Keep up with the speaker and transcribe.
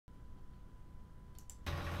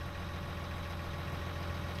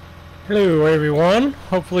Hello everyone,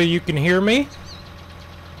 hopefully you can hear me.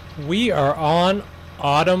 We are on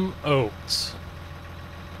autumn oats.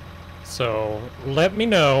 So let me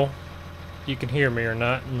know if you can hear me or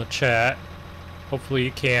not in the chat. Hopefully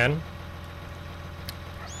you can.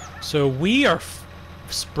 So we are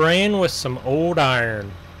spraying with some old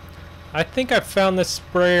iron. I think I found this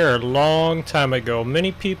sprayer a long time ago.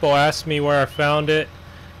 Many people ask me where I found it.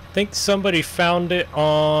 I think somebody found it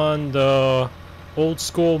on the Old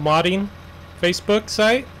School Modding Facebook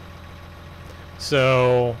site.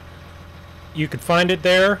 So you can find it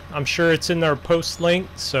there. I'm sure it's in their post link.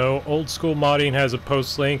 So Old School Modding has a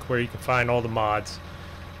post link where you can find all the mods.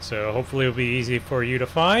 So hopefully it'll be easy for you to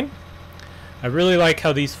find. I really like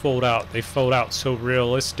how these fold out. They fold out so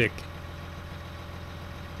realistic.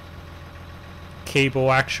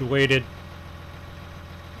 Cable actuated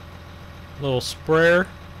little sprayer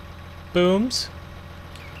booms.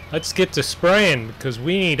 Let's get to spraying because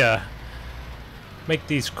we need to make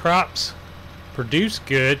these crops produce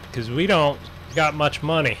good because we don't got much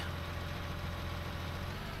money.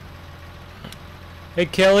 Hey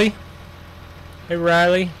Kelly. Hey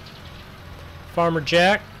Riley. Farmer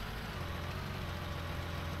Jack.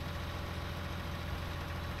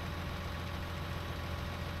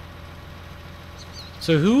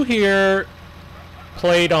 So who here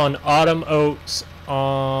played on Autumn Oats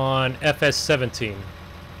on FS17?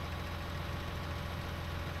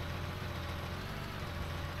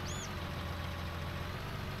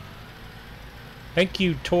 Thank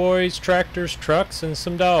you, toys, tractors, trucks, and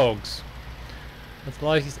some dogs.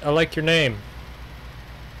 I like your name.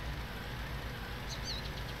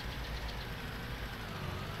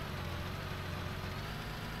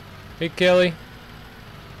 Hey Kelly.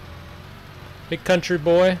 Hey country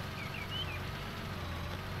boy.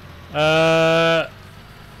 The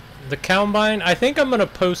Combine, I think I'm gonna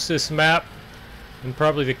post this map and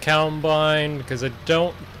probably the Combine because I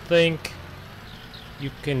don't think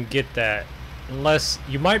you can get that unless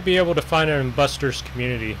you might be able to find it in Buster's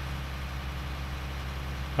community.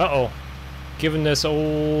 Uh-oh, giving this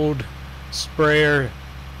old sprayer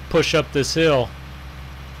push up this hill.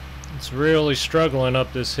 It's really struggling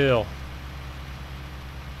up this hill.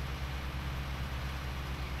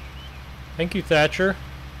 Thank you, Thatcher.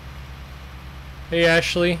 Hey,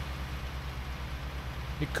 Ashley.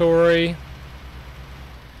 Hey, Corey.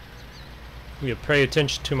 You pay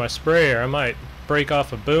attention to my sprayer. I might break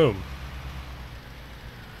off a boom.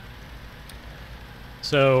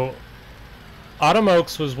 So, Autumn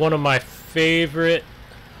Oaks was one of my favorite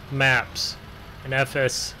maps in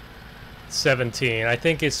FS17. I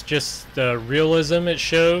think it's just the realism it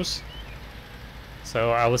shows.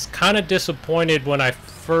 So I was kind of disappointed when I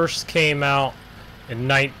first came out in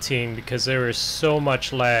 19 because there was so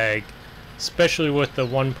much lag, especially with the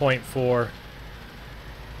 1.4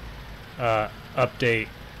 update.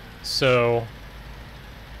 So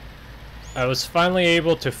I was finally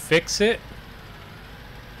able to fix it.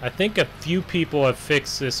 I think a few people have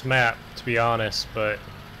fixed this map, to be honest, but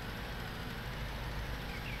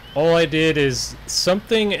all I did is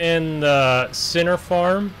something in the center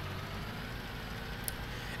farm,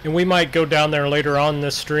 and we might go down there later on in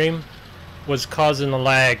this stream, was causing the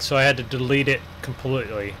lag, so I had to delete it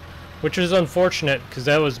completely, which is unfortunate because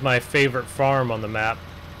that was my favorite farm on the map.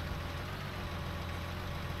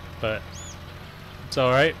 But it's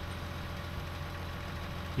alright.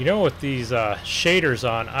 You know, with these shaders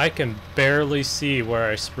on, I can barely see where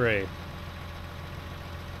I sprayed.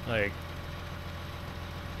 Like,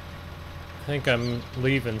 I think I'm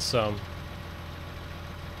leaving some.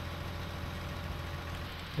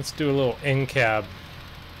 Let's do a little in-cab.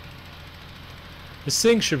 This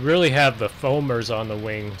thing should really have the foamers on the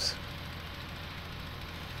wings.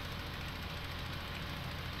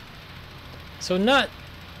 So not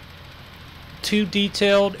too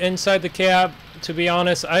detailed inside the cab, to be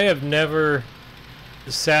honest. I have never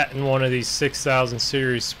sat in one of these 6000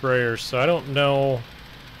 series sprayers, so I don't know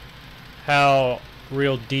how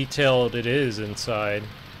real detailed it is inside.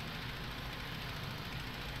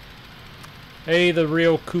 Hey, the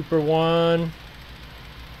real Cooper one.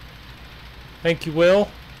 Thank you, Will.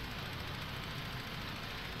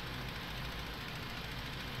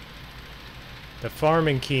 The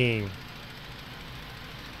Farming King.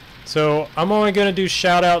 So I'm only going to do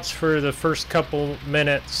shout outs for the first couple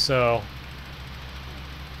minutes, so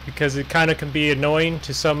because it kind of can be annoying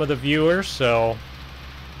to some of the viewers, so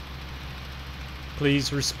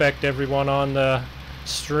please respect everyone on the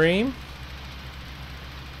stream.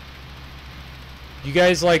 You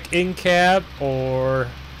guys like in-cab or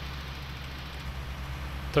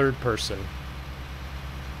third person?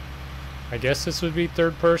 I guess this would be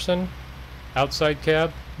third person, outside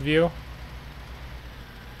cab view.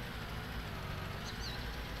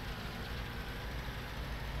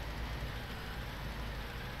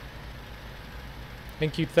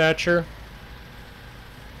 Thank you, Thatcher.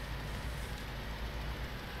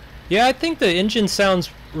 Yeah, I think the engine sounds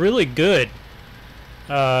really good.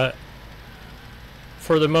 For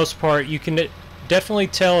the most part, you can definitely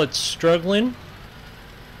tell it's struggling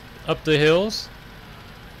up the hills.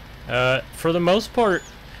 For the most part,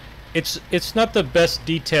 it's not the best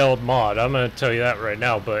detailed mod. I'm gonna tell you that right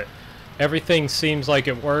now, but everything seems like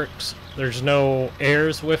it works. There's no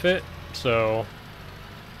errors with it, so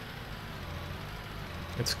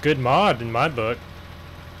it's a good mod in my book.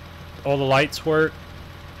 All the lights work.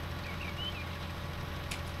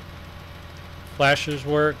 Flashes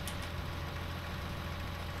work.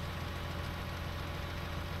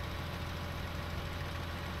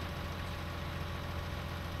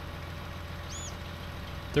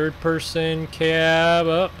 Third person cab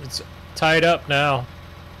up. It's tied up now.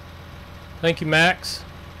 Thank you, Max.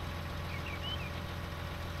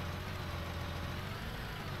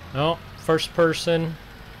 Oh, first person.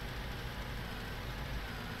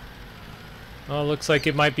 Oh, looks like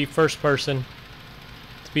it might be first person.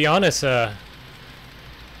 To be honest, this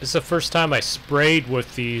is the first time I sprayed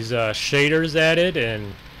with these shaders added,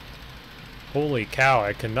 and holy cow,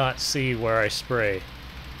 I cannot see where I spray.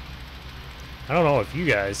 I don't know if you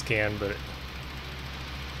guys can, but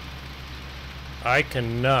I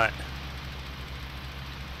cannot.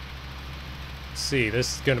 See,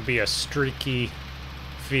 this is going to be a streaky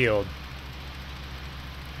field.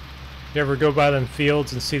 You ever go by them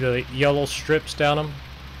fields and see the yellow strips down them?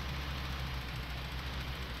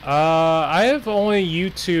 I have only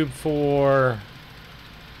YouTube for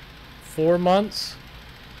 4 months.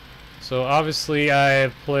 So obviously I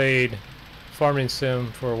have played Farming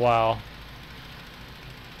Sim for a while.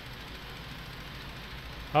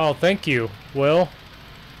 Oh, thank you, Will.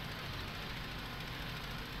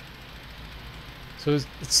 So it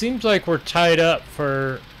seems like we're tied up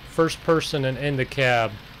for first person and in the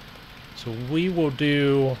cab. So we will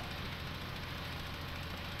do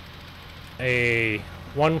a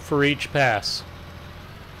one for each pass.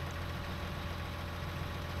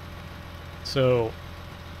 So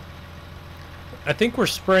I think we're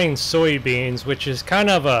spraying soybeans, which is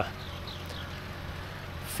kind of a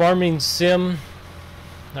farming sim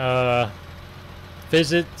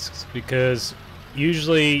physics, because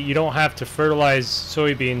usually you don't have to fertilize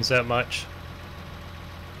soybeans that much,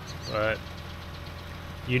 but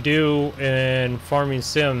you do in farming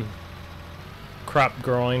sim crop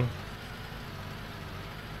growing.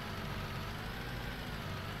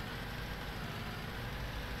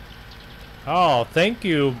 Oh, thank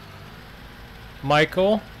you,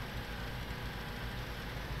 Michael.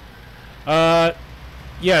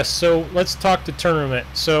 Yes, so let's talk the tournament.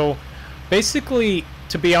 So basically,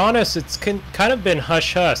 to be honest, it's kind of been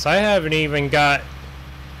hush-hush. I haven't even got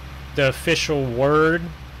the official word.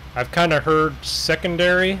 I've kind of heard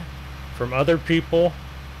secondary from other people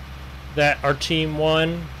that our team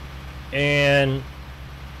won, and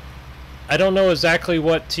I don't know exactly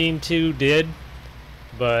what Team 2 did,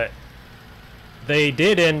 but they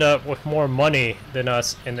did end up with more money than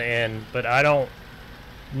us in the end. But I don't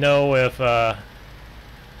know if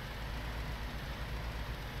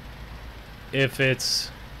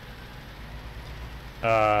it's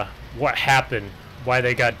what happened, why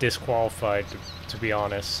they got disqualified, to be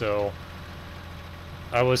honest. So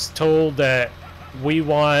I was told that we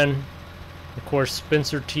won. Of course,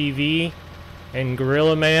 Spencer TV and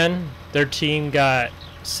Gorilla Man, their team got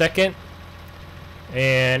second,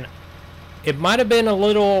 and it might have been a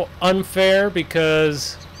little unfair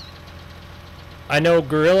because I know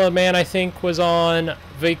Gorilla Man, I think, was on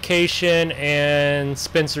vacation, and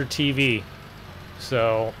Spencer TV.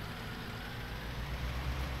 So,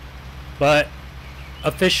 but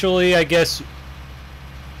officially, I guess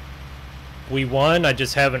we won. I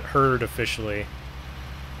just haven't heard officially.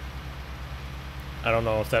 I don't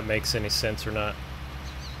know if that makes any sense or not.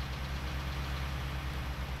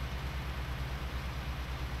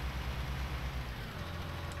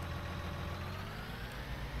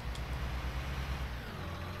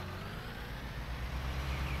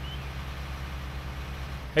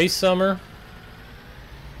 Hey, Summer.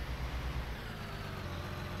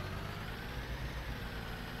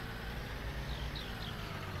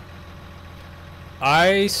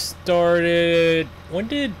 I started, when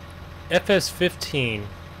did FS15?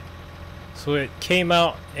 So it came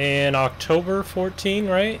out in October 14,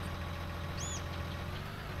 right?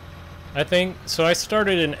 I think. So I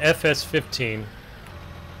started in FS15.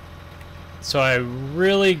 So I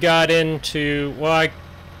really got into, well, I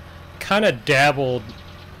kind of dabbled,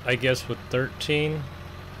 I guess, with 13.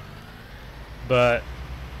 But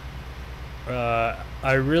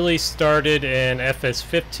I really started in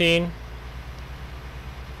FS15.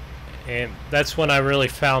 And that's when I really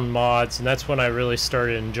found mods, and that's when I really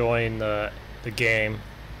started enjoying the game.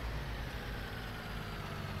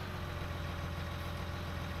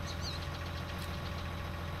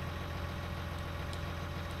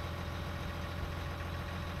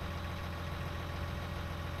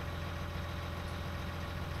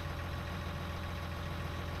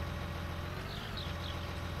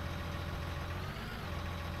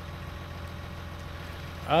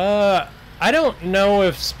 I don't know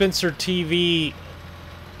if Spencer TV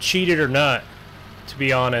cheated or not, to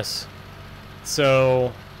be honest.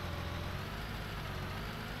 So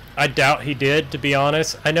I doubt he did, to be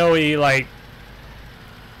honest. I know he, like,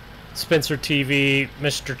 Spencer TV,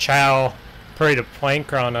 Mr. Chow prayed a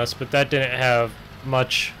plank on us, but that didn't have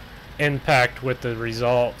much impact with the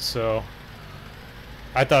results, so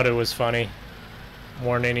I thought it was funny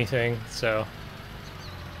more than anything, so.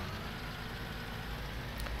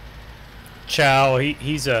 Chow,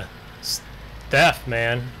 he's a theft,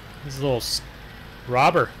 man. He's a little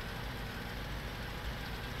robber.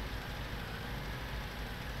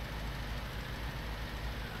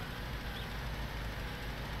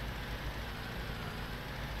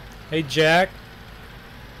 Hey, Jack.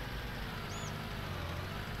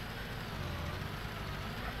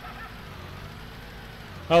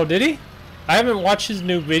 Oh, did he? I haven't watched his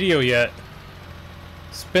new video yet.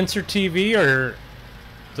 Spencer TV or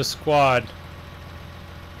the squad?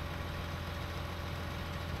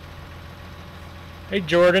 Hey,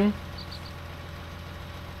 Jordan.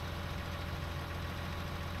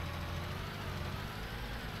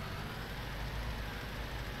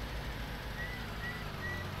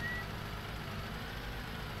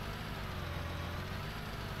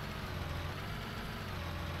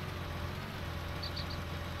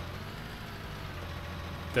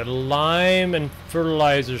 The lime and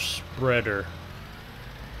fertilizer spreader.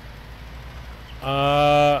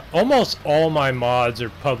 Almost all my mods are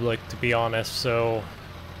public, to be honest, so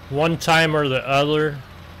one time or the other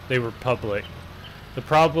they were public. The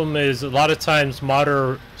problem is a lot of times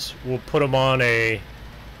modders will put them on a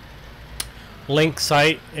link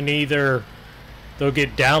site and either they'll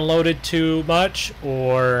get downloaded too much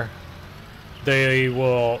or they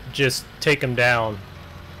will just take them down.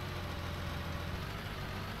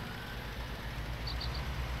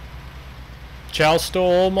 Chow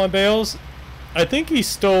stole all my bales? I think he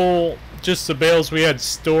stole just the bales we had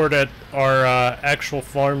stored at our actual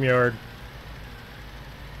farmyard.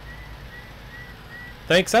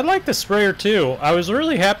 Thanks. I like the sprayer too. I was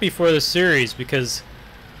really happy for this series because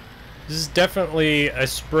this is definitely a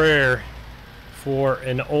sprayer for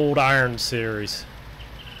an old iron series.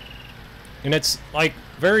 And it's like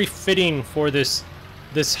very fitting for this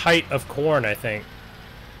height of corn, I think.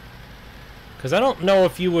 Because I don't know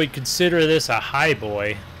if you would consider this a high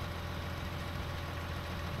boy.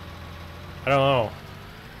 I don't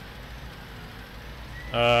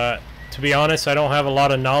know. To be honest, I don't have a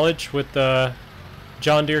lot of knowledge with the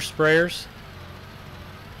John Deere sprayers.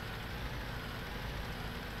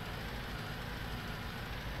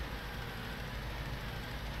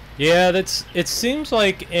 Yeah, it seems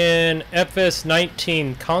like in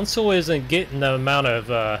FS19 console isn't getting the amount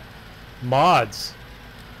of mods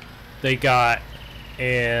they got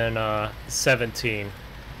in 17.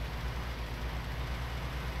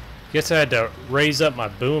 Guess I had to raise up my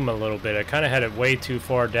boom a little bit. I kind of had it way too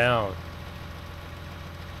far down.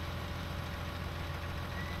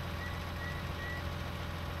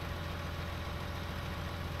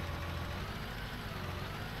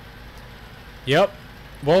 Yep,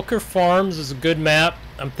 Volker Farms is a good map.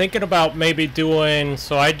 I'm thinking about maybe doing,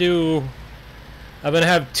 I'm gonna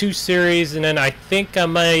have 2 series, and then I think I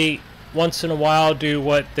might once in a while do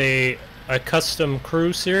a custom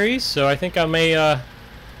crew series. So I think I may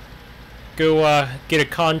go get a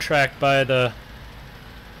contract by the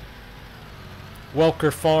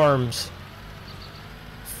Welker Farms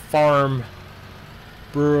Farm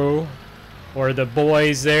Brew or the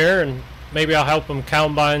boys there, and maybe I'll help them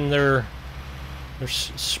combine their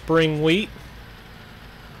spring wheat.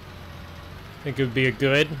 I think it would be a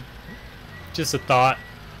good, just a thought.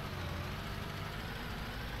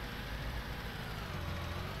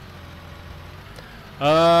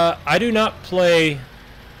 I do not play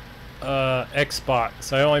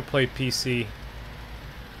Xbox. I only play PC.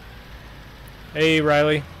 Hey,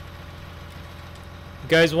 Riley. You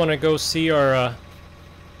guys want to go see our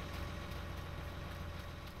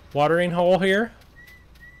watering hole here?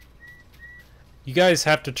 You guys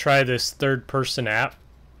have to try this third-person app,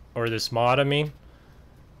 or this mod, I mean.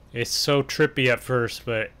 It's so trippy at first,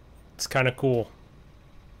 but it's kind of cool.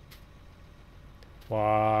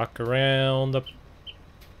 Walk around the...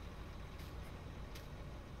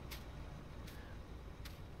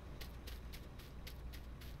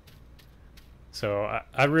 So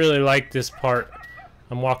I really like this part.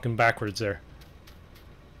 I'm walking backwards there.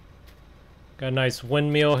 Got a nice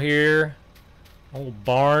windmill here. Old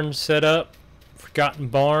barn set up. Forgotten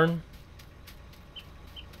barn.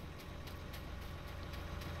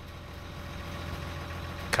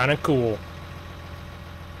 Kind of cool.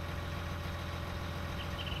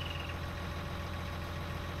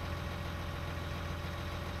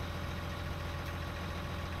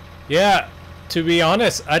 Yeah, to be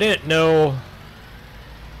honest, I didn't know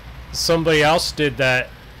somebody else did that,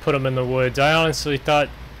 put them in the woods. I honestly thought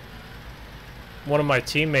one of my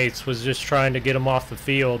teammates was just trying to get them off the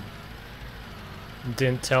field.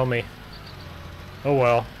 Didn't tell me. Oh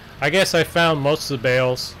well. I guess I found most of the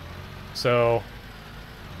bales, so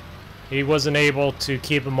he wasn't able to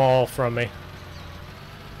keep them all from me.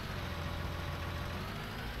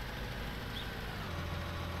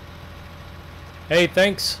 Hey,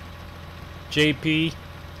 thanks, JP.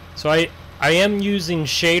 So I am using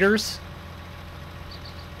shaders.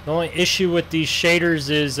 The only issue with these shaders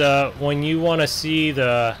is when you want to see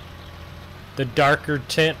the darker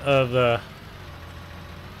tint of the,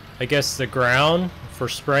 I guess, the ground for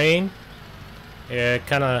spraying. Yeah,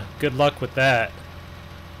 kind of good luck with that.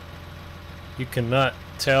 You cannot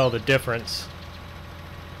tell the difference.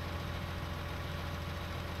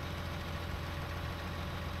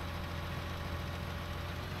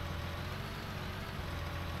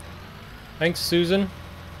 Thanks, Susan.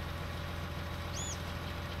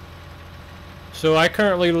 So I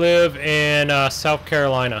currently live in South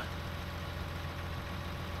Carolina.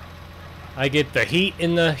 I get the heat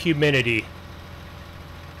and the humidity.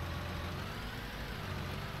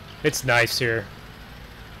 It's nice here.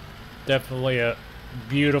 Definitely a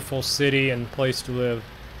beautiful city and place to live.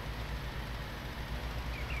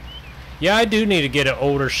 Yeah, I do need to get an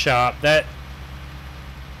older shop. That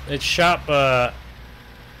shop, I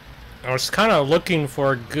was kind of looking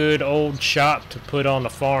for a good old shop to put on the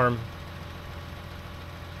farm.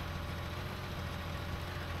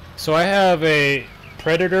 So I have a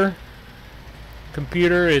Predator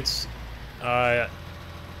computer. It's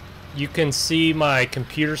you can see my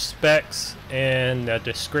computer specs and the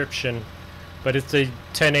description, but it's a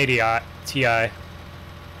 1080 Ti.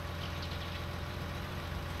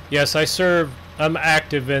 Yes, I'm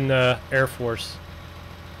active in the Air Force.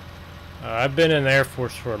 I've been in the Air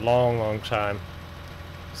Force for a long time.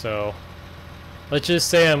 So let's just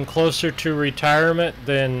say I'm closer to retirement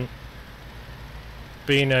than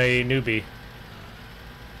being a newbie.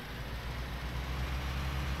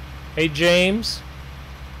 Hey, James.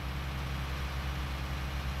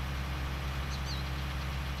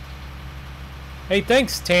 Hey,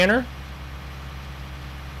 thanks, Tanner.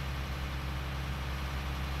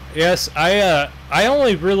 Yes, I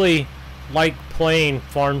only really like playing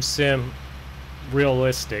Farm Sim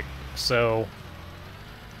realistic, so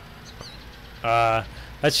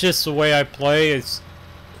that's just the way I play. It's,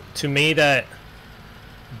 to me, that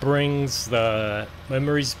brings the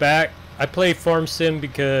memories back. I play Farm Sim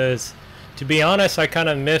because, to be honest, I kind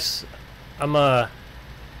of miss. I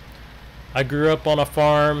grew up on a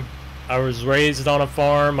farm. I was raised on a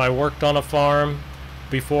farm. I worked on a farm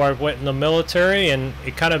before I went in the military, and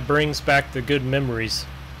it kind of brings back the good memories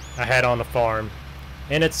I had on the farm.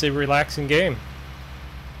 And it's a relaxing game.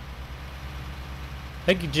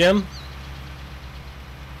 Thank you, Jim.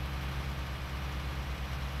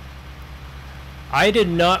 I did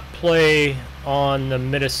not play on the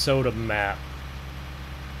Minnesota map.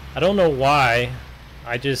 I don't know why.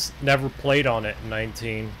 I just never played on it in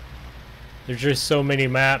 19. There's just so many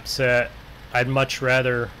maps that I'd much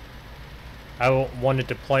rather. I wanted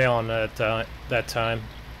to play on at that time.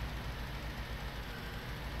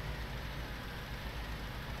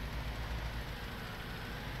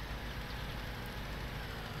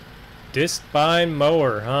 Disc bind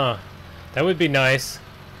mower, huh? That would be nice.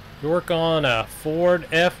 You work on a Ford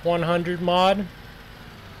F100 mod.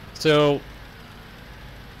 So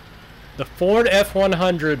the Ford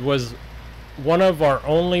F100 was one of our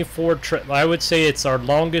only Ford truck. I would say it's our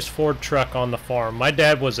longest Ford truck on the farm. My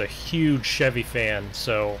dad was a huge Chevy fan,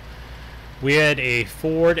 so we had a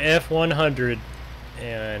Ford F100,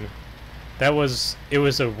 and it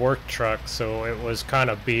was a work truck, so it was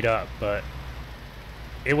kind of beat up, but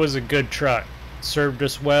it was a good truck. Served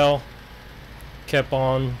us well. Kept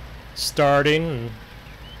on starting, and it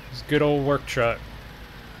was a good old work truck.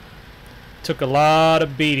 Took a lot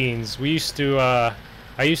of beatings. We used to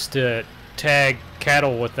I used to tag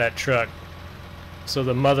cattle with that truck, so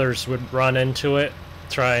the mothers would run into it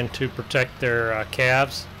trying to protect their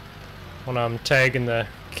calves when I'm tagging the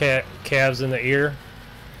calves in the ear.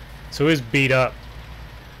 So it was beat up.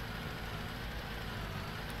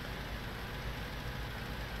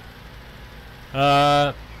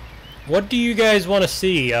 What do you guys want to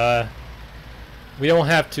see? We don't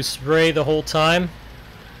have to spray the whole time,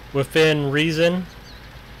 within reason.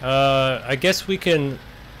 I guess we can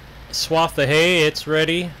swath the hay. It's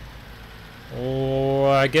ready. Or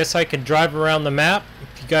I guess I can drive around the map.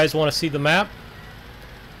 If you guys want to see the map,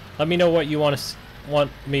 let me know what you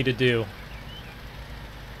want me to do.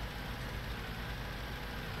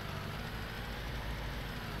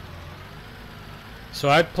 So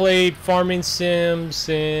I've played Farming Sim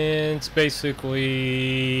since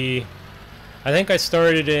basically, I think I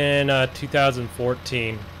started in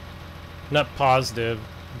 2014. Not positive,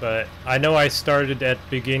 but I know I started at the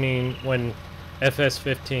beginning when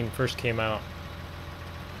FS15 first came out.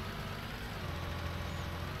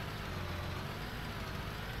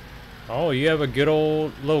 Oh, you have a good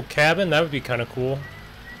old little cabin? That would be kind of cool.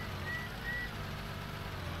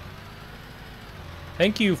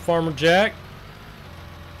 Thank you, Farmer Jack.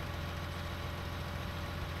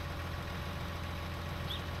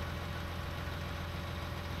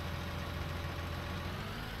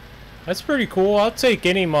 That's pretty cool. I'll take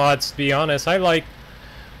any mods, to be honest. I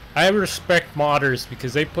respect modders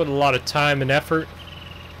because they put a lot of time and effort,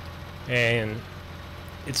 and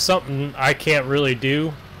it's something I can't really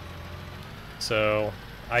do. So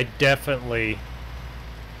I definitely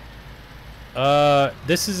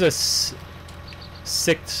this is a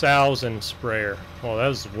 6,000 sprayer. Oh, that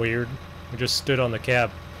was weird. I just stood on the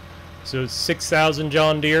cab. So it's 6,000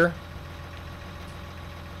 John Deere.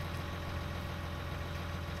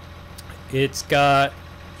 It's got,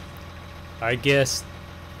 I guess,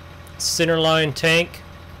 centerline tank.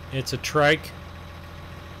 It's a trike.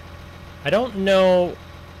 I don't know.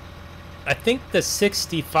 I think the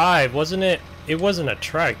 65, wasn't it? It wasn't a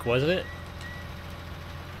trike, was it?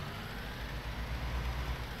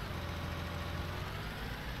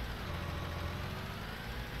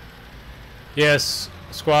 Yes,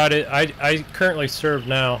 squad. I currently serve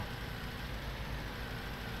now.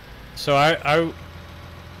 So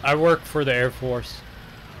I work for the Air Force.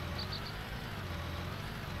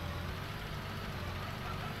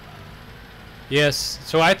 Yes,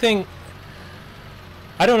 so I think,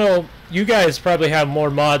 I don't know, you guys probably have more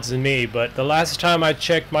mods than me, but the last time I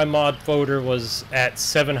checked, my mod folder was at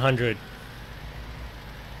 700.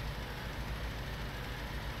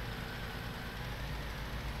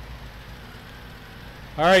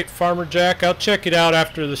 Alright, Farmer Jack, I'll check it out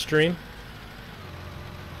after the stream.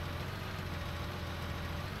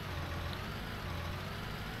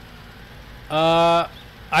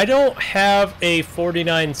 I don't have a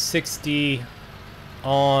 4960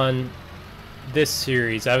 on this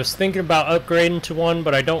series. I was thinking about upgrading to one,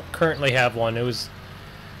 but I don't currently have one. It was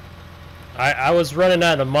I was running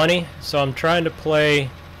out of money, so I'm trying to play,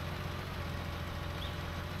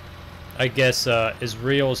 I guess, as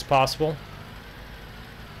real as possible.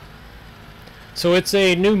 So it's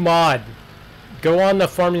a new mod. Go on the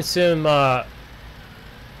Farming Sim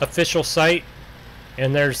official site,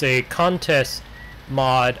 and there's a contest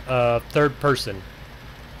mod of third person.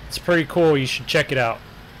 It's pretty cool. You should check it out.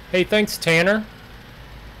 Hey, thanks, Tanner.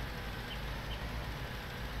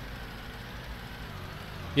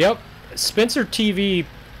 Yep, Spencer TV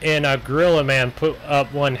and Gorilla Man put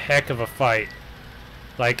up one heck of a fight.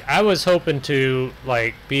 Like, I was hoping to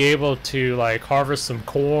like be able to like harvest some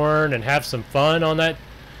corn and have some fun on that,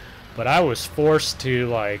 but I was forced to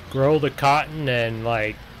like grow the cotton and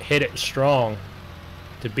like hit it strong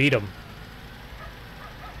to beat them.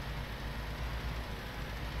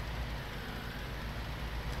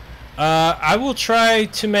 I will try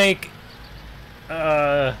to make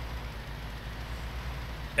a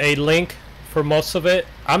link for most of it.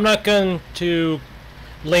 I'm not going to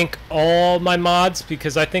link all my mods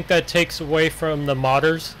because I think that takes away from the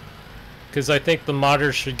modders, because I think the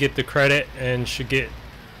modders should get the credit and should get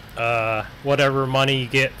whatever money you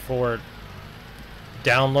get for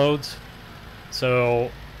downloads. So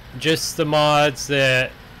just the mods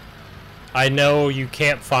that I know you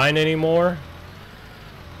can't find anymore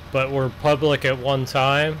but were public at one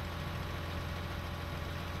time,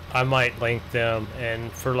 I might link them.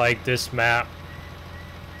 And for like this map,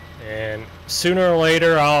 and sooner or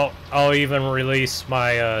later I'll even release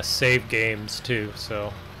my save games too.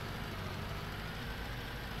 So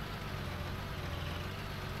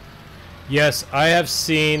yes, I have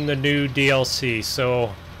seen the new DLC,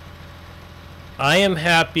 so I am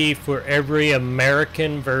happy for every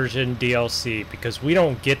American version DLC because we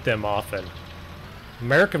don't get them often.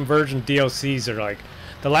 American version DLCs are like,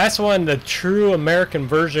 the last one, the true American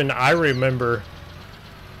version I remember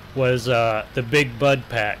was the Big Bud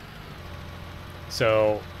Pack.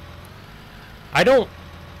 So I don't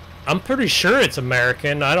I'm pretty sure it's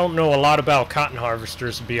American. I don't know a lot about cotton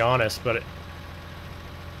harvesters, to be honest, but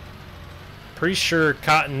pretty sure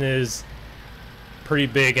cotton is pretty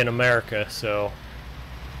big in America, so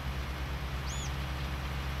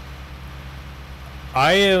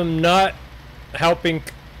I am not helping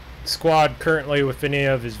Squad currently with any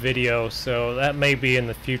of his videos, so that may be in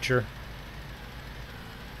the future.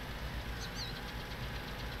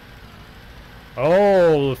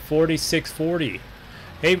 Oh, 4640.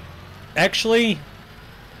 Hey, actually,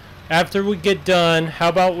 after we get done, how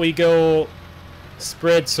about we go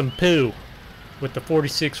spread some poo with the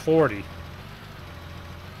 4640?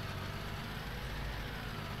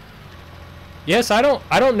 Yes, I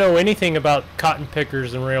don't know anything about cotton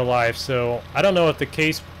pickers in real life, so I don't know if the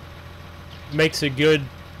case makes a good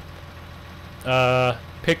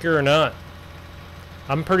picker or not.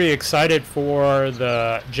 I'm pretty excited for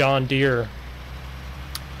the John Deere.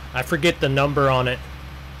 I forget the number on it,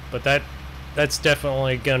 but that's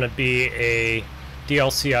definitely gonna be a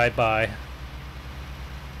DLC I buy.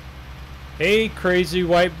 Hey, crazy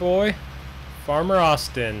white boy, Farmer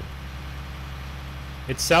Austin.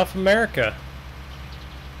 It's South America.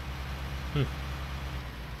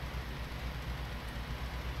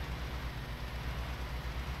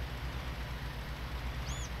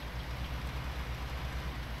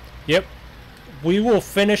 Yep. We will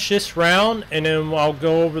finish this round, and then I'll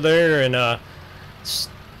go over there and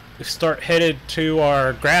start headed to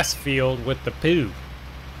our grass field with the poo.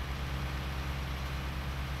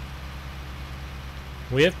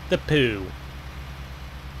 With the poo.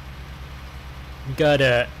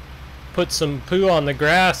 Gotta put some poo on the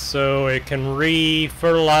grass so it can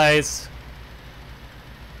re-fertilize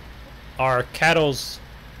our cattle's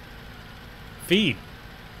feed.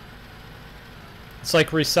 It's like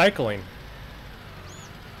recycling.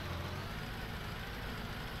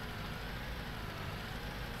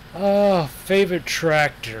 Oh, favorite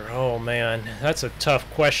tractor. Oh man, that's a tough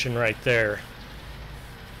question right there.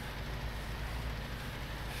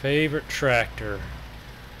 Favorite tractor.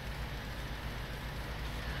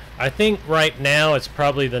 I think right now it's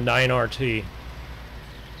probably the 9RT.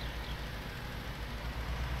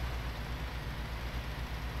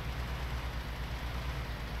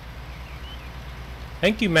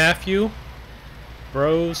 Thank you, Matthew.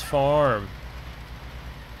 Bros Farm.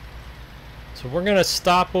 So we're gonna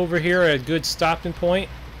stop over here at a good stopping point.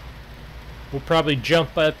 We'll probably jump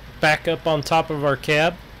back up on top of our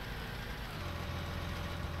cab.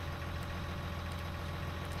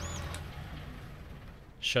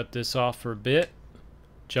 Shut this off for a bit.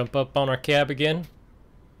 Jump up on our cab again.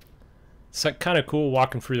 It's like kind of cool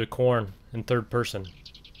walking through the corn in third person.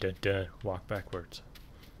 Dun, dun, walk backwards.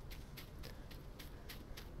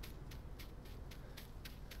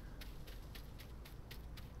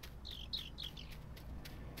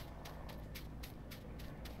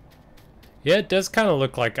 Yeah, it does kind of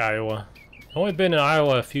look like Iowa. I've only been in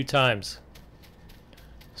Iowa a few times.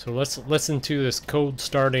 So let's listen to this code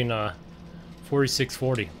starting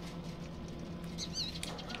 4640.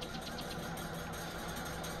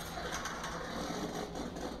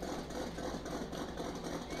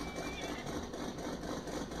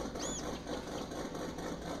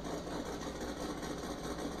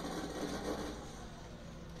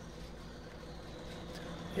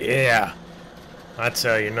 Yeah, that's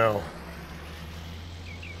how you know.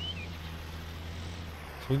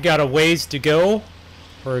 We got a ways to go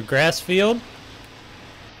for a grass field.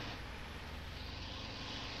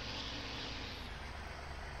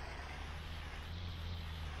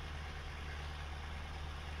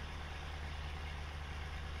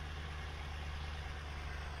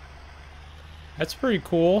 That's pretty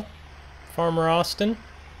cool, Farmer Austin.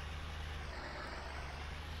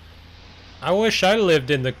 I wish I lived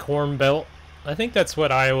in the Corn Belt. I think that's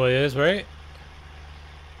what Iowa is, right?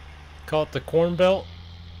 Call it the Corn Belt.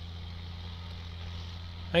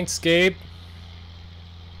 Thanks, Gabe.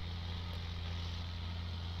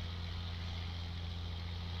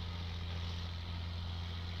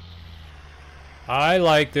 I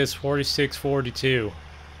like this 4642.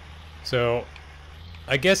 So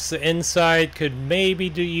I guess the inside could maybe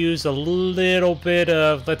use a little bit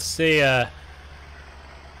of, let's say, a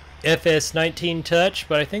FS19 touch,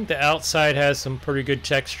 but I think the outside has some pretty good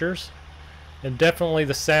textures. And definitely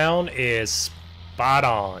the sound is spot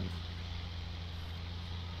on.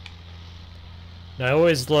 And I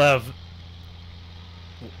always love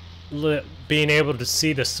being able to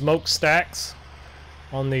see the smokestacks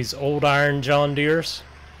on these old iron John Deeres.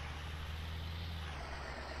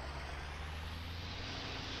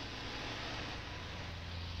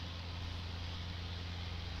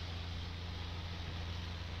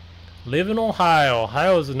 Live in Ohio.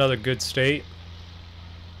 Ohio is another good state.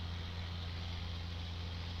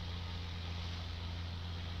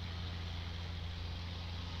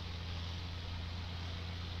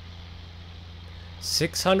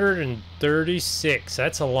 $636.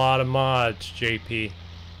 That's a lot of mods, JP.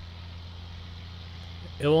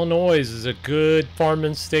 Illinois is a good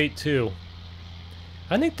farming state too.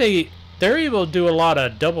 I think they're able to do a lot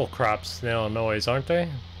of double crops in Illinois, aren't they?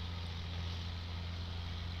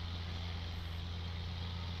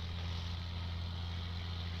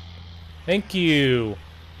 Thank you,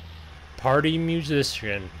 party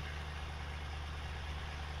musician.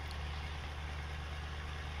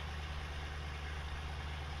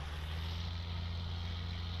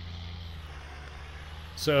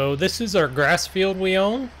 So this is our grass field we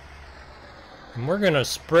own, and we're gonna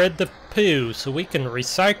spread the poo so we can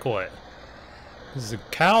recycle it, because the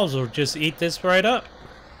cows will just eat this right up.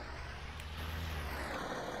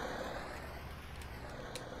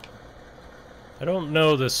 I don't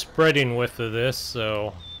know the spreading width of this,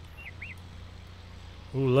 so...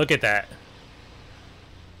 Ooh, look at that.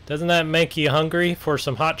 Doesn't that make you hungry for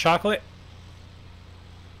some hot chocolate?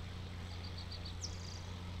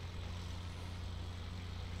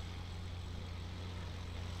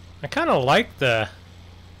 I kind of like the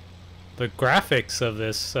graphics of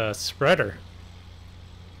this spreader.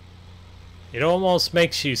 It almost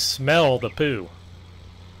makes you smell the poo.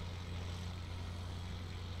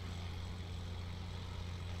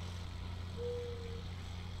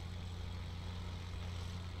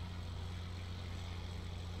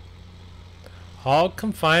 Hog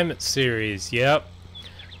Confinement Series, yep.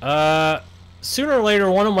 Sooner or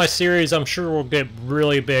later, one of my series I'm sure will get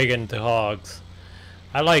really big into hogs.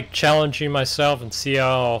 I like challenging myself and see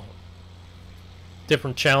how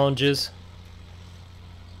different challenges.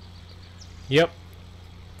 Yep.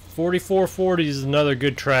 4440 is another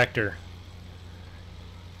good tractor.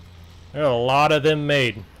 There are a lot of them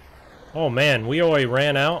made. Oh man, we already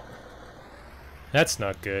ran out? That's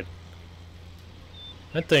not good.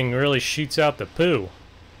 That thing really shoots out the poo.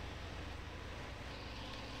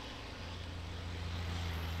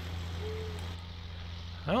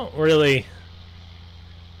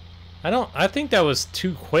 I think that was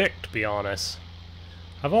too quick, to be honest.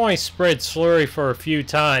 I've only spread slurry for a few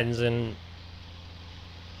times, and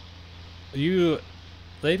they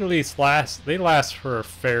at least last for a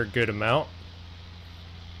fair good amount.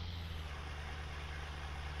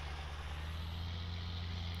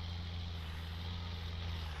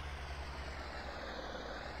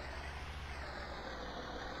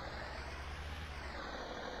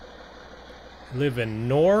 Live in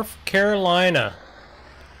North Carolina.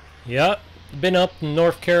 Yep, been up in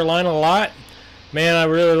North Carolina a lot. Man, I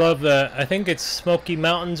really love I think it's Smoky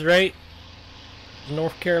Mountains, right?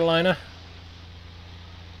 North Carolina.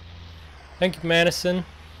 Thank you, Mason,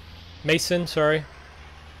 sorry.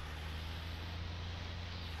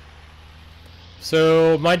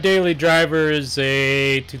 So, my daily driver is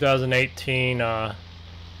a 2018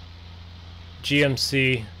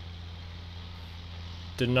 GMC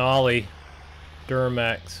Denali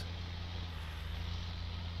Duramax.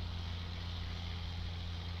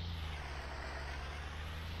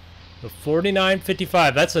 The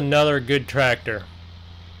 4955, that's another good tractor.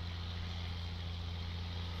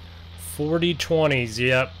 4020s,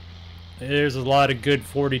 yep. There's a lot of good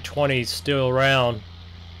 4020s still around.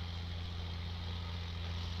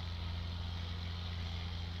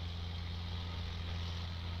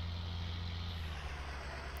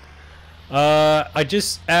 I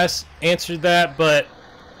just answered that, but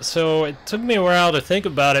so it took me a while to think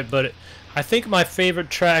about it, but I think my favorite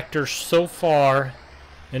tractor so far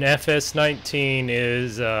in FS19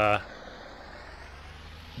 is the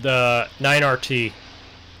 9RT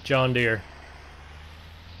John Deere.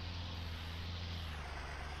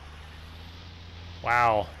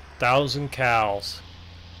 Wow, 1,000 cows.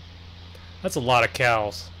 That's a lot of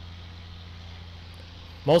cows.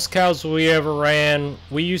 Most cows we ever ran,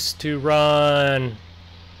 we used to run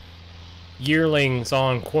yearlings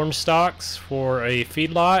on corn stalks for a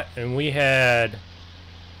feedlot, and we had,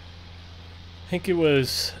 I think it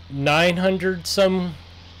was 900 some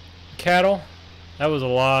cattle. That was a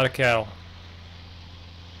lot of cattle.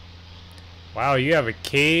 Wow, you have a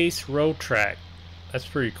Case road track. That's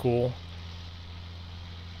pretty cool.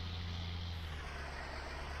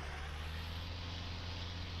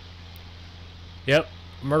 Yep,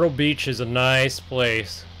 Myrtle Beach is a nice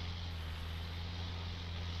place.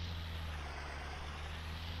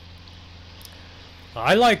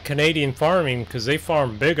 I like Canadian farming because they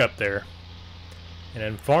farm big up there. And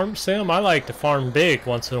in Farm Sim, I like to farm big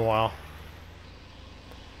once in a while.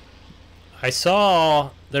 I saw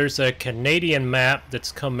there's a Canadian map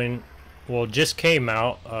that's coming, well, just came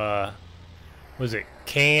out. Was it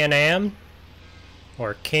Can-Am?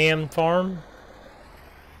 Or Cam Farm?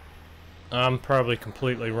 I'm probably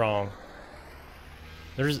completely wrong.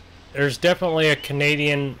 There's definitely a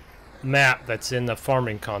Canadian map that's in the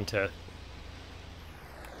farming contest.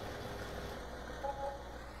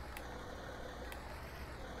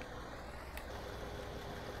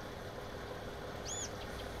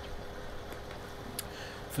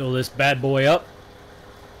 Fill this bad boy up.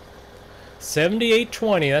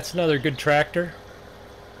 7820, that's another good tractor.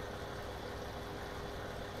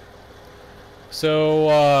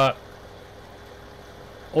 So,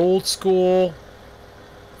 old school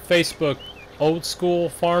Facebook, old school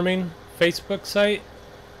farming Facebook site.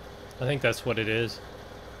 I think that's what it is.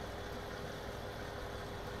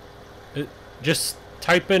 Just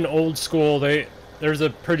type in old school. There's a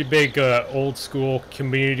pretty big old school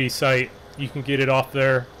community site. You can get it off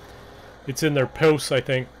there. It's in their posts, I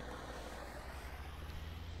think.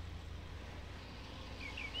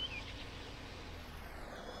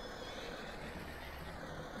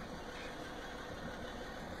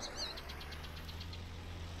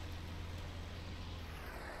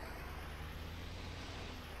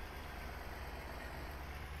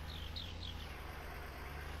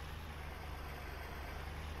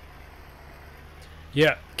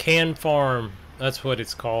 Yeah, Can Farm. That's what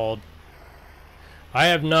it's called. I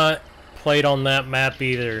have not played on that map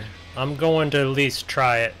either. I'm going to at least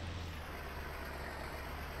try it.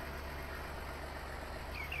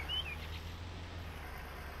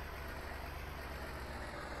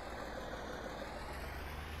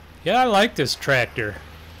 Yeah, I like this tractor.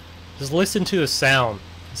 Just listen to the sound.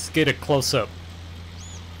 Let's get a close-up.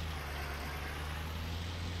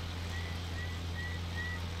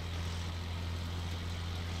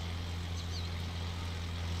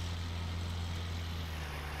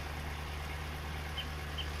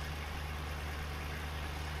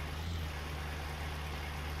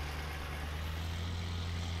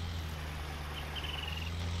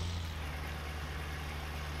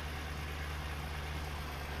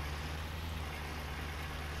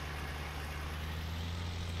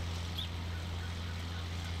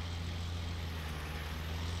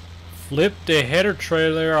 Flipped a header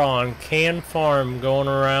trailer on Can Farm going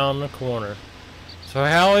around the corner. So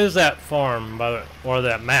how is that farm, or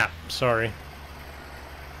that map, sorry.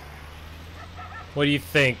 What do you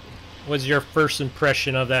think? What's your first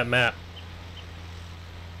impression of that map?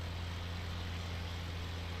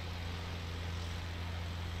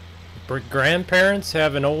 Grandparents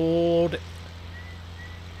have an old...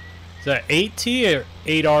 Is that 8T or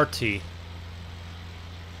 8RT?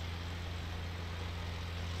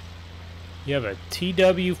 You have a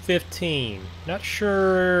TW15. Not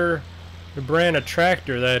sure the brand of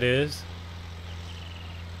tractor that is.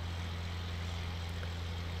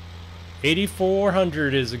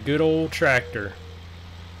 8400 is a good old tractor.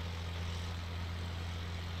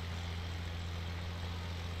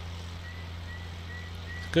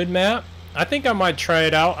 Good map. I think I might try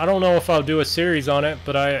it out. I don't know if I'll do a series on it,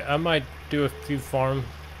 but I might do a few farm.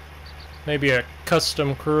 Maybe a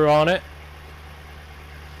custom crew on it.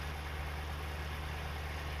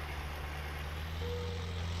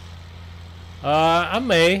 I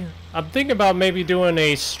may. I'm thinking about maybe doing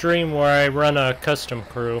a stream where I run a custom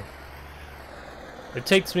crew. It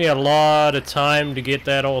takes me a lot of time to get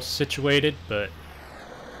that all situated, but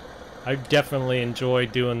I definitely enjoy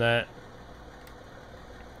doing that.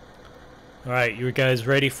 Alright, you guys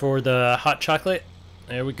ready for the hot chocolate?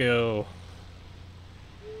 There we go.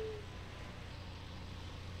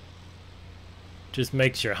 Just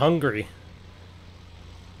makes you hungry.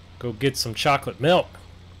 Go get some chocolate milk.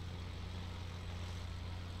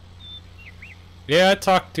 Yeah, I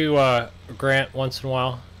talk to Grant once in a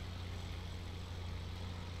while.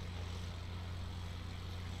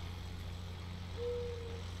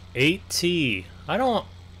 AT. I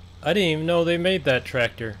didn't even know they made that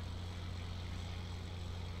tractor.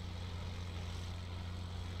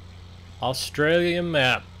 Australian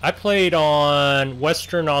map. I played on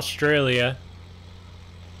Western Australia.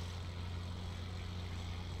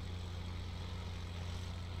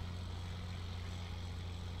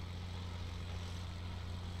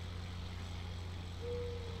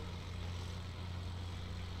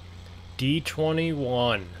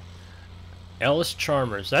 D21. Ellis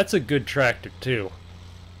Charmers. That's a good tractor too.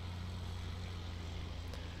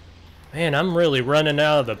 Man, I'm really running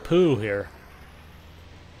out of the poo here.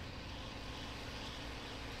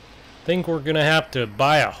 Think we're gonna have to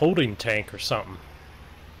buy a holding tank or something.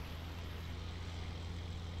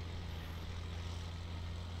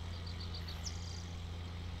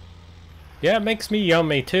 Yeah, it makes me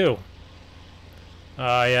yummy too.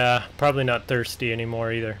 Yeah, probably not thirsty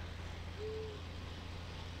anymore either.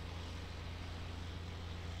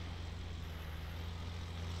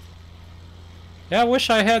 Yeah, I wish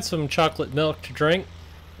I had some chocolate milk to drink.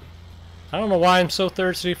 I don't know why I'm so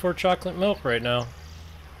thirsty for chocolate milk right now.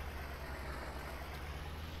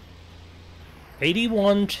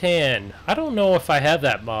 8110. I don't know if I have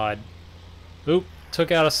that mod. Oop,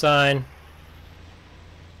 took out a sign.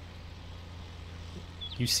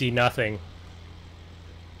 You see nothing.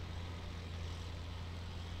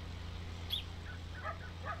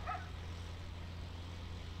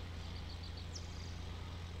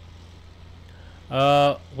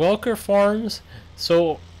 Welker Farms.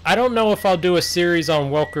 So, I don't know if I'll do a series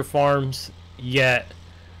on Welker Farms yet.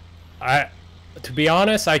 To be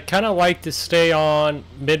honest, I kind of like to stay on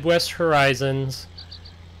Midwest Horizons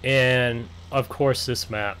and, of course, this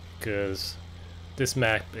map, because this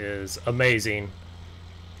map is amazing.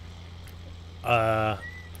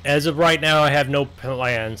 As of right now, I have no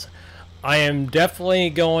plans. I am definitely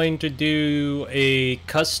going to do a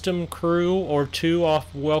custom crew or two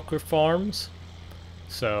off Welker Farms.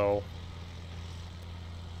 So,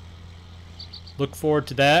 look forward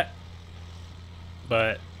to that.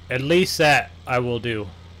 But at least that I will do.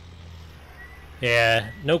 Yeah,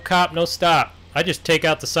 no cop, no stop. I just take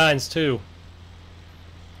out the signs too.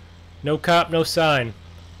 No cop, no sign.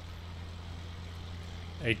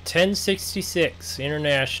 A 1066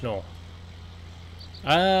 International.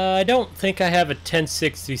 I don't think I have a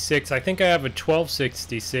 1066. I think I have a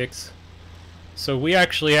 1266. So we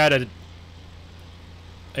actually added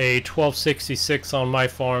a 1266 on my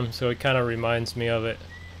farm, so it kind of reminds me of it.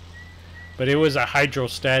 But it was a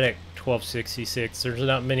hydrostatic 1266. There's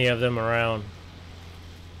not many of them around.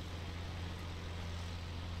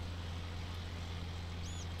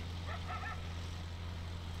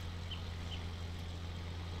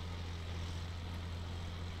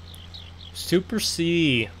 Super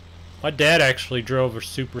C. My dad actually drove a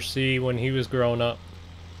Super C when he was growing up.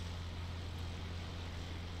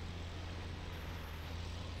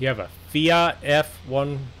 You have a Fiat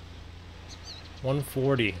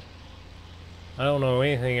F140. I don't know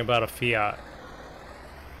anything about a Fiat.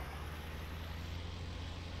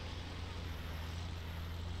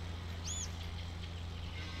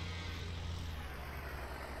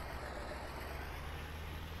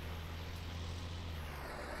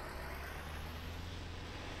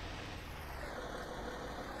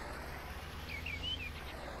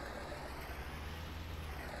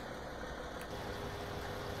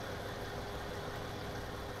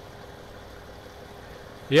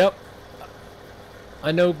 Yep.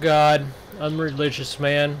 I know God. I'm a religious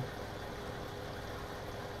man.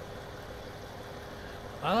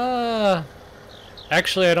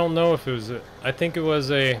 Actually, I don't know if it was I think it was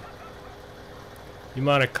a... You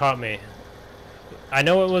might have caught me. I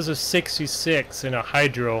know it was a 66 in a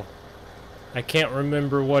hydro. I can't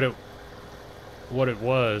remember what it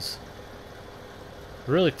was.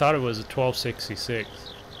 I really thought it was a 1266.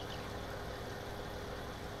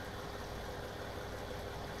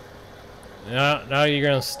 Now you're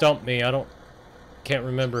gonna stump me. Can't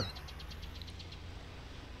remember.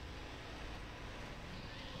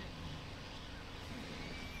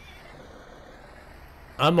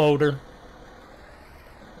 I'm older.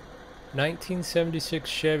 1976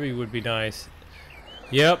 Chevy would be nice.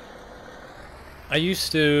 Yep. I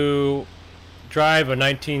used to drive a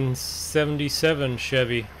 1977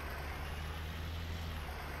 Chevy.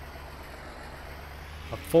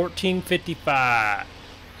 A 1455.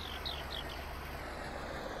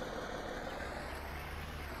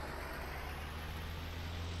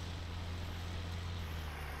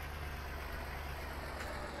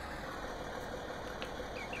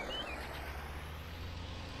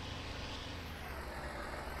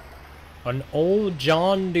 An old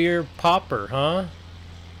John Deere popper, huh?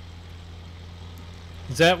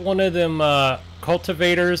 Is that one of them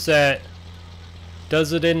cultivators that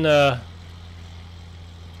does it in the...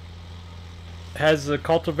 has the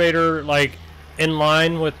cultivator like in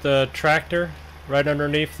line with the tractor right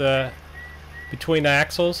underneath the... between the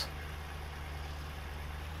axles?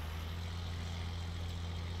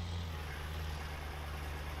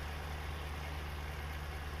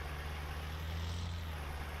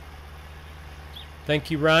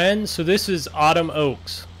 Thank you, Ryan. So this is Autumn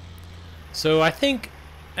Oaks. So I think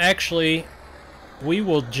actually we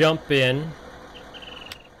will jump in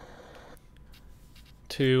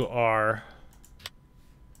to our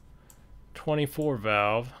 24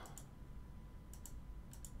 valve.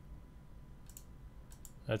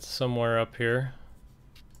 That's somewhere up here.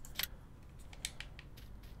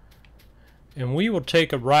 And we will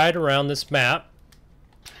take a ride around this map.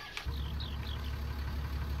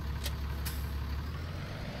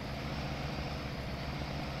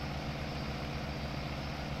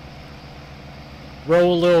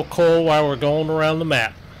 Roll a little coal while we're going around the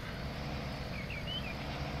map.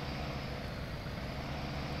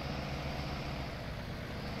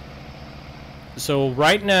 So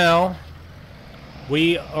right now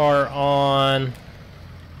we are on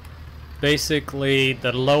basically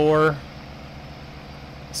the lower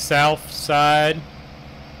south side,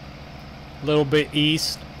 a little bit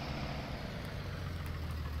east.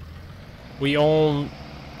 We own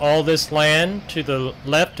all this land to the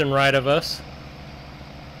left and right of us.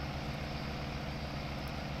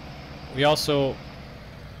 We also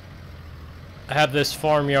have this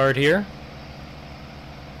farmyard here.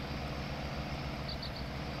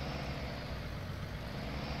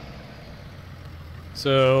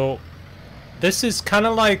 So this is kind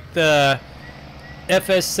of like the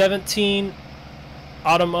FS17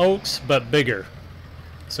 Autumn Oaks, but bigger.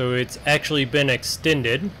 So it's actually been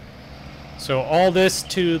extended. So all this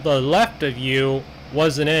to the left of you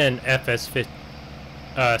wasn't in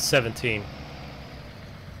FS17.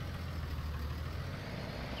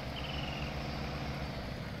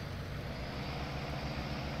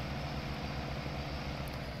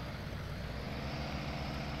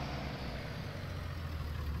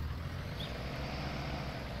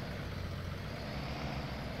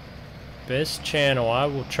 Best channel. I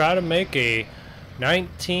will try to make a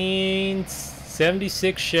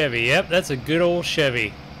 1976 Chevy. Yep, that's a good old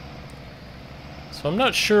Chevy. So I'm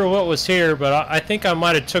not sure what was here, but I think I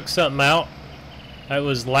might have took something out. I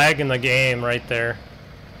was lagging the game right there.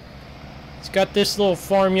 It's got this little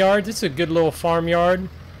farmyard. This is a good little farmyard.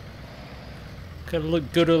 Got a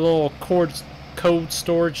good little cold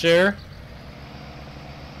storage there.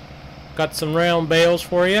 Got some round bales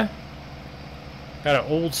for you. Got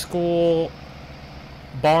an old school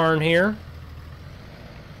barn here.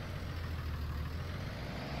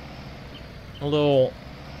 A little...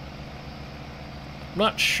 I'm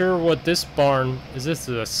not sure what this barn... Is this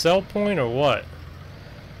a sell point or what?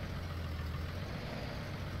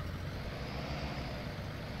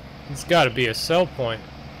 It's got to be a sell point.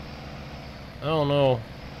 I don't know.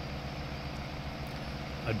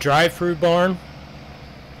 A drive-through barn.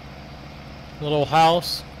 Little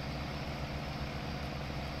house.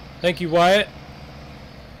 Thank you, Wyatt.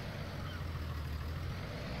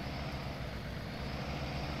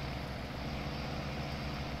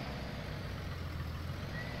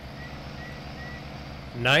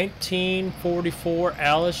 (1944)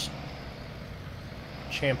 Alice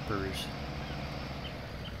Champers.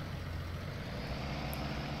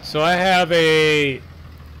 So I have a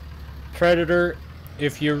Predator.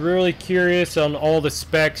 If you're really curious on all the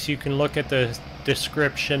specs, you can look at the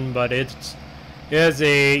description, but it has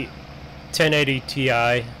a 1080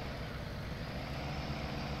 Ti.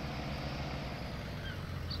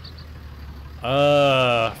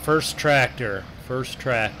 First tractor.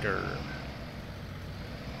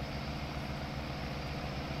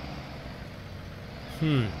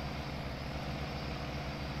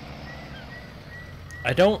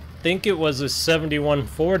 I don't think it was a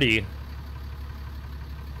 7140.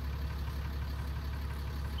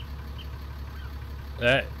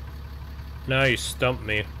 Now you stumped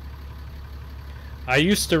me. I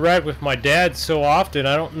used to ride with my dad so often,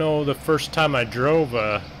 I don't know the first time I drove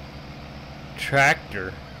a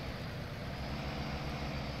tractor.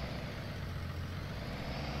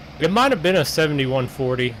 It might have been a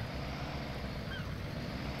 7140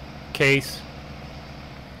 case.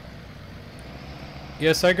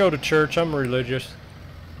 Yes, I go to church. I'm religious.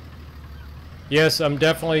 Yes, I'm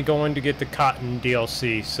definitely going to get the Cotton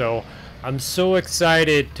DLC. So I'm so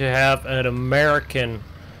excited to have an American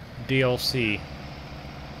DLC.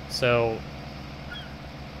 So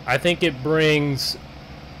I think it brings,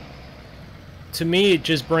 to me, it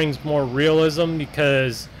just brings more realism,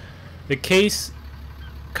 because the case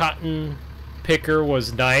cotton picker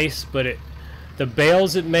was nice, but the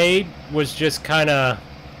bales it made was just kind of,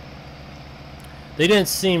 they didn't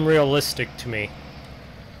seem realistic to me.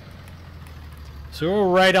 So we're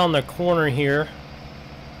right on the corner here.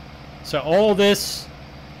 So all this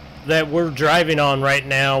that we're driving on right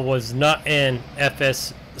now was not in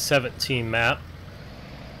FS17 map.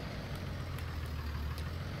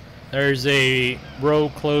 There's a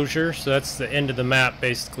road closure, so that's the end of the map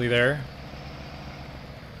basically there.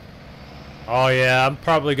 Oh yeah, I'm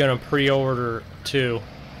probably gonna pre-order too.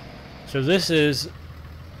 So this is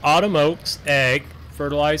Autumn Oaks Ag,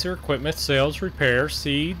 fertilizer, equipment, sales, repair,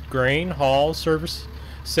 seed, grain, haul, service,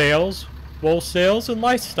 sales, wool sales, and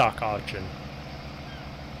livestock auction.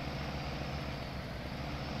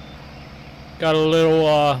 Got a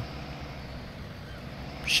little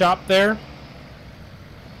shop there.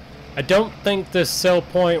 I don't think this sell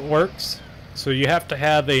point works, so you have to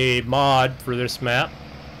have a mod for this map.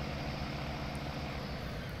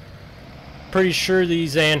 Pretty sure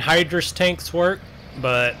these anhydrous tanks work,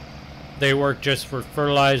 but they work just for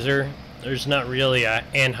fertilizer. There's not really a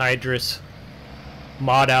anhydrous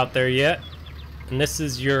mod out there yet. And this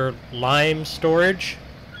is your lime storage.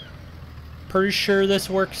 Pretty sure this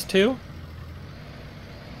works too.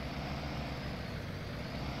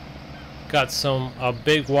 Got a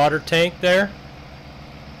big water tank there.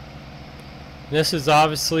 This is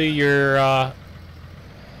obviously your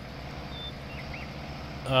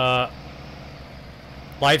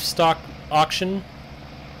livestock auction.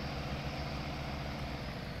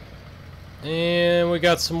 And we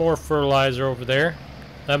got some more fertilizer over there.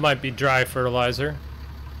 That might be dry fertilizer.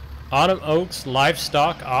 Autumn Oaks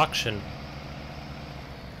livestock auction.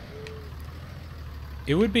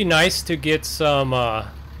 It would be nice to get some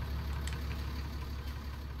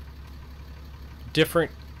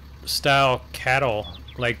different style cattle.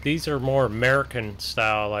 Like these are more American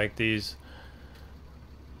style, like these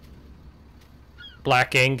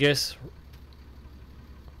Black Angus,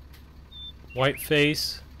 white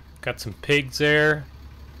face. Got some pigs there.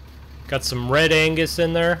 Got some red Angus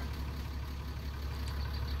in there.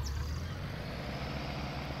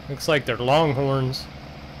 Looks like they're Longhorns.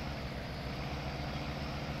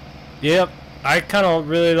 Yep, I kind of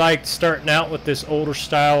really like starting out with this older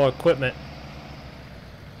style equipment.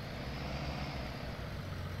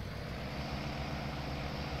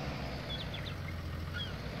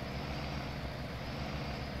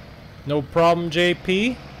 No problem,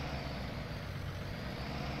 JP.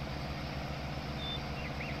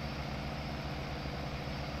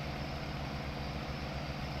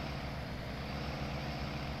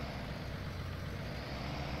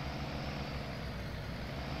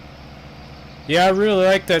 Yeah, I really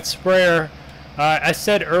like that sprayer. I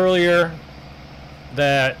said earlier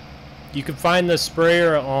that you can find the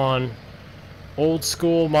sprayer on Old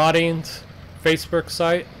School Modding's Facebook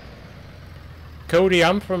site. Cody,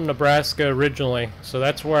 I'm from Nebraska originally, so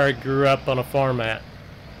that's where I grew up on a farm at.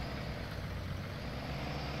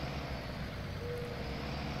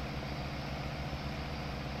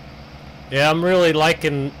 Yeah, I'm really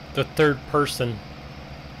liking the third person.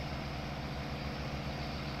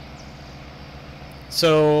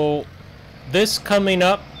 So, this coming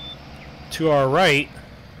up to our right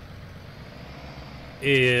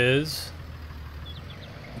is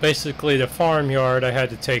basically the farmyard I had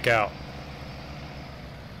to take out.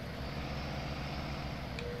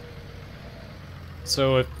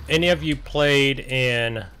 So if any of you played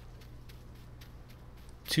in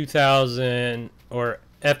 2000 or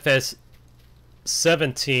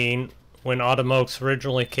FS17 when Autumn Oaks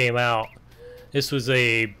originally came out, this was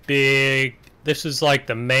like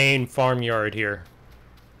the main farmyard here.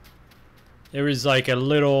 There was like a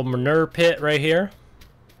little manure pit right here.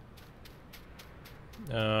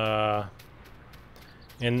 And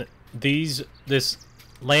this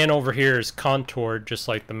land over here is contoured just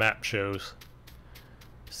like the map shows.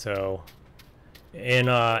 So in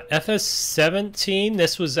FS17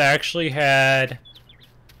 this was actually had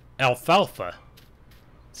alfalfa.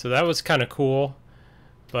 So that was kind of cool,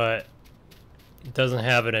 but it doesn't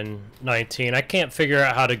have it in 19. I can't figure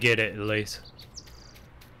out how to get it, at least.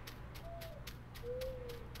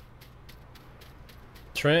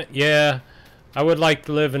 Trent? Yeah, I would like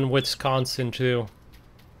to live in Wisconsin too.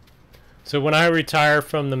 So when I retire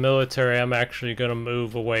from the military, I'm actually going to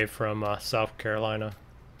move away from South Carolina.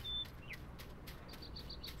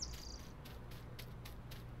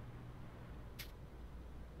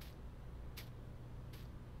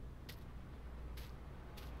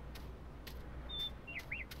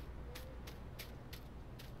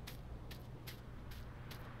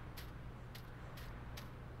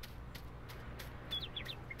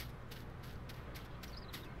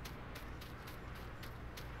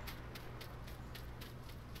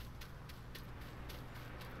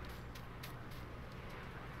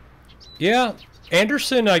 Yeah,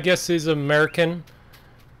 Anderson, I guess, is American.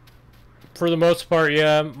 For the most part,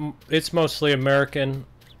 yeah, it's mostly American.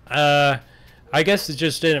 I guess it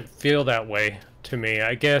just didn't feel that way to me.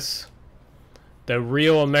 I guess the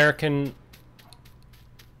real American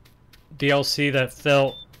DLC that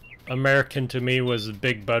felt American to me was the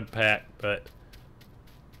Big Bud Pack, but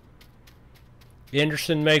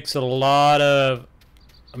Anderson makes a lot of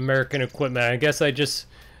American equipment. I guess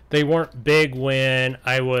they weren't big when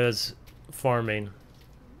I was farming.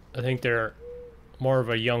 I think they're more of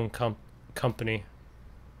a young company.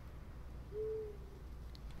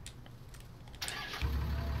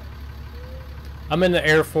 I'm in the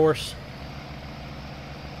Air Force.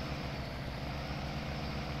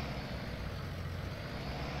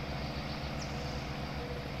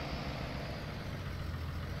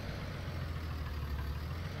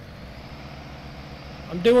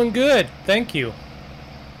 I'm doing good, thank you.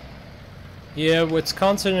 Yeah,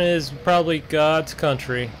 Wisconsin is probably God's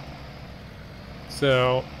country.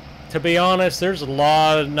 So, to be honest, there's a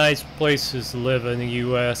lot of nice places to live in the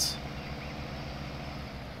U.S.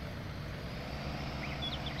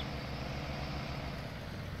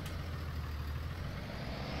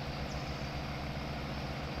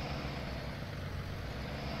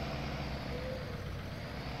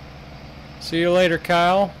 See you later,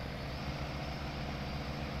 Kyle.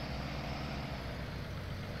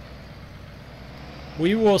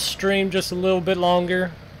 We will stream just a little bit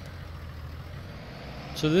longer.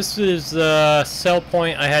 So this is the sell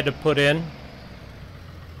point I had to put in.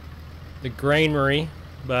 The granary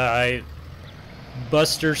by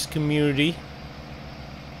Buster's Community.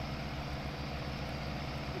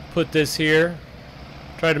 Put this here.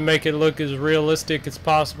 Try to make it look as realistic as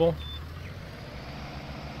possible.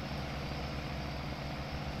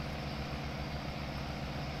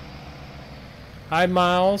 Hi,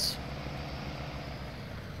 Miles.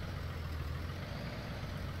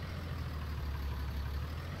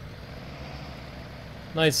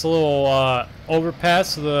 Nice little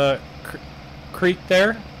overpass of the creek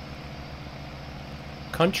there.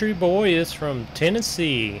 Country boy is from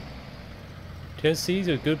Tennessee. Tennessee's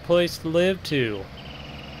a good place to live too.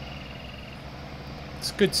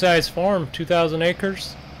 It's a good sized farm, 2,000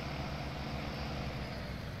 acres.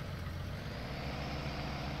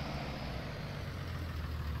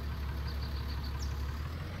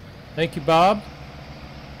 Thank you, Bob.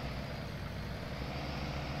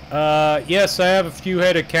 Yes, I have a few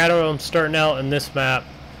head of cattle. I'm starting out in this map.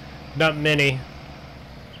 Not many.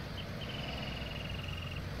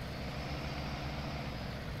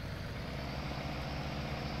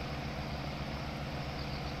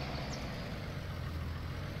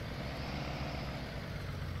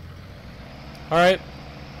 Alright.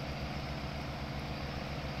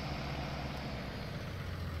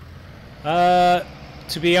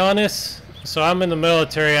 To be honest, so I'm in the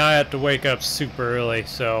military. I have to wake up super early,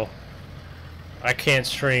 so I can't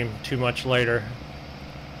stream too much later.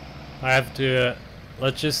 I have to,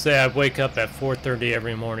 let's just say I wake up at 4:30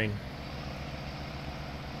 every morning.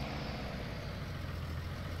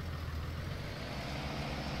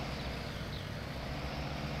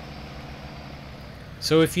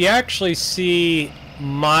 So if you actually see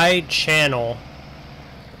my channel,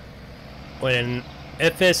 when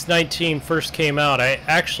FS19 first came out, I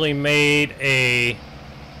actually made a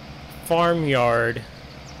farmyard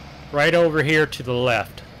right over here to the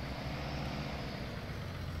left.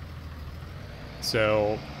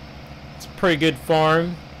 So it's a pretty good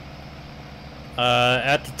farm.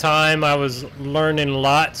 At the time I was learning a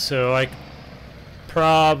lot, so I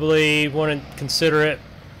probably wouldn't consider it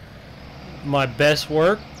my best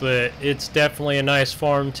work, but it's definitely a nice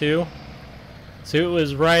farm too. So it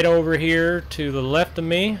was right over here to the left of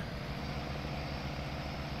me.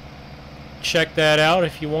 Check that out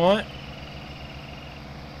if you want.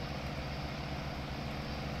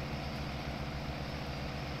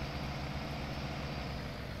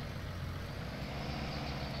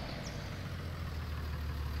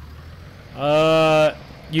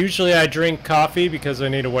 Usually I drink coffee because I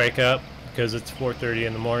need to wake up because it's 4:30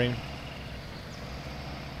 in the morning.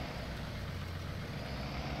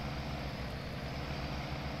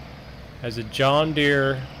 Has a John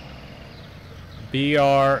Deere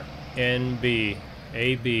BRNB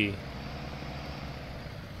AB.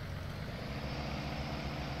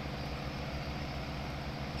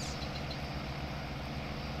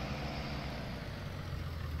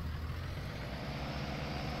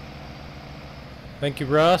 Thank you,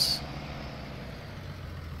 Russ.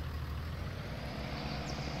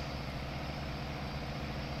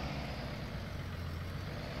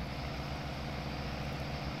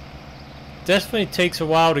 Definitely takes a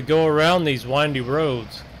while to go around these windy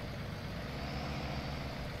roads.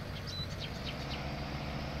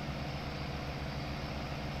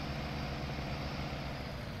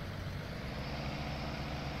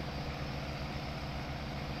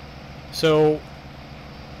 So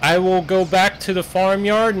I will go back to the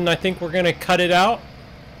farmyard and I think we're gonna cut it out.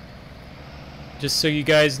 Just so you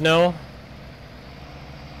guys know.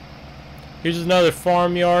 Here's another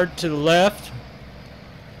farmyard to the left.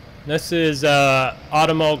 This is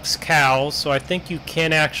Automolk's cows, so I think you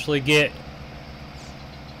can actually get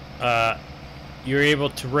you're able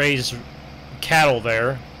to raise cattle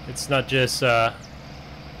there. It's not just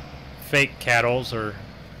fake cattle or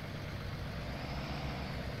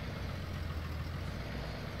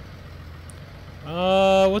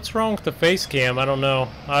What's wrong with the face cam? I don't know.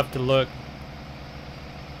 I'll have to look.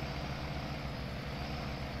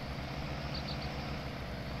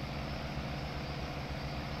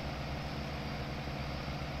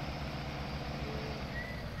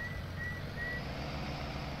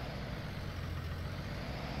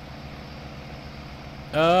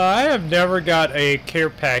 I have never got a care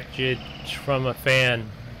package from a fan,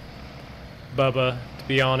 Bubba, to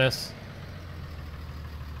be honest.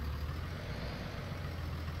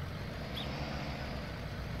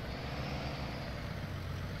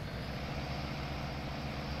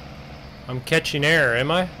 I'm catching air, am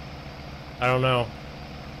I? I don't know.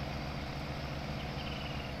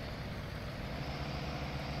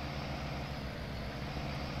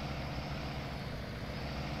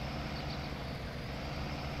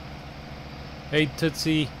 Hey,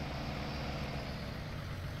 Tootsie.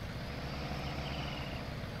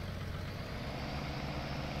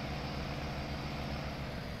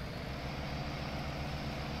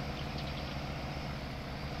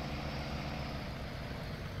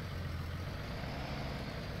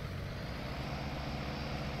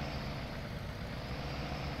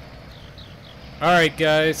 Alright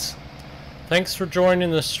guys, thanks for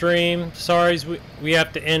joining the stream. Sorry we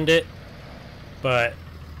have to end it, but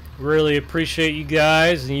really appreciate you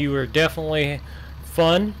guys, and you were definitely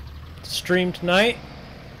fun to stream tonight.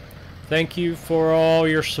 Thank you for all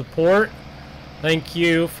your support. Thank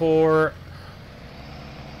you for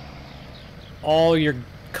all your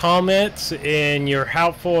comments and your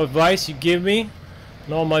helpful advice you give me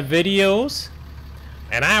in all my videos,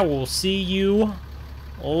 and I will see you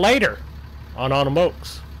later on Autumn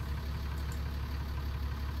Oaks.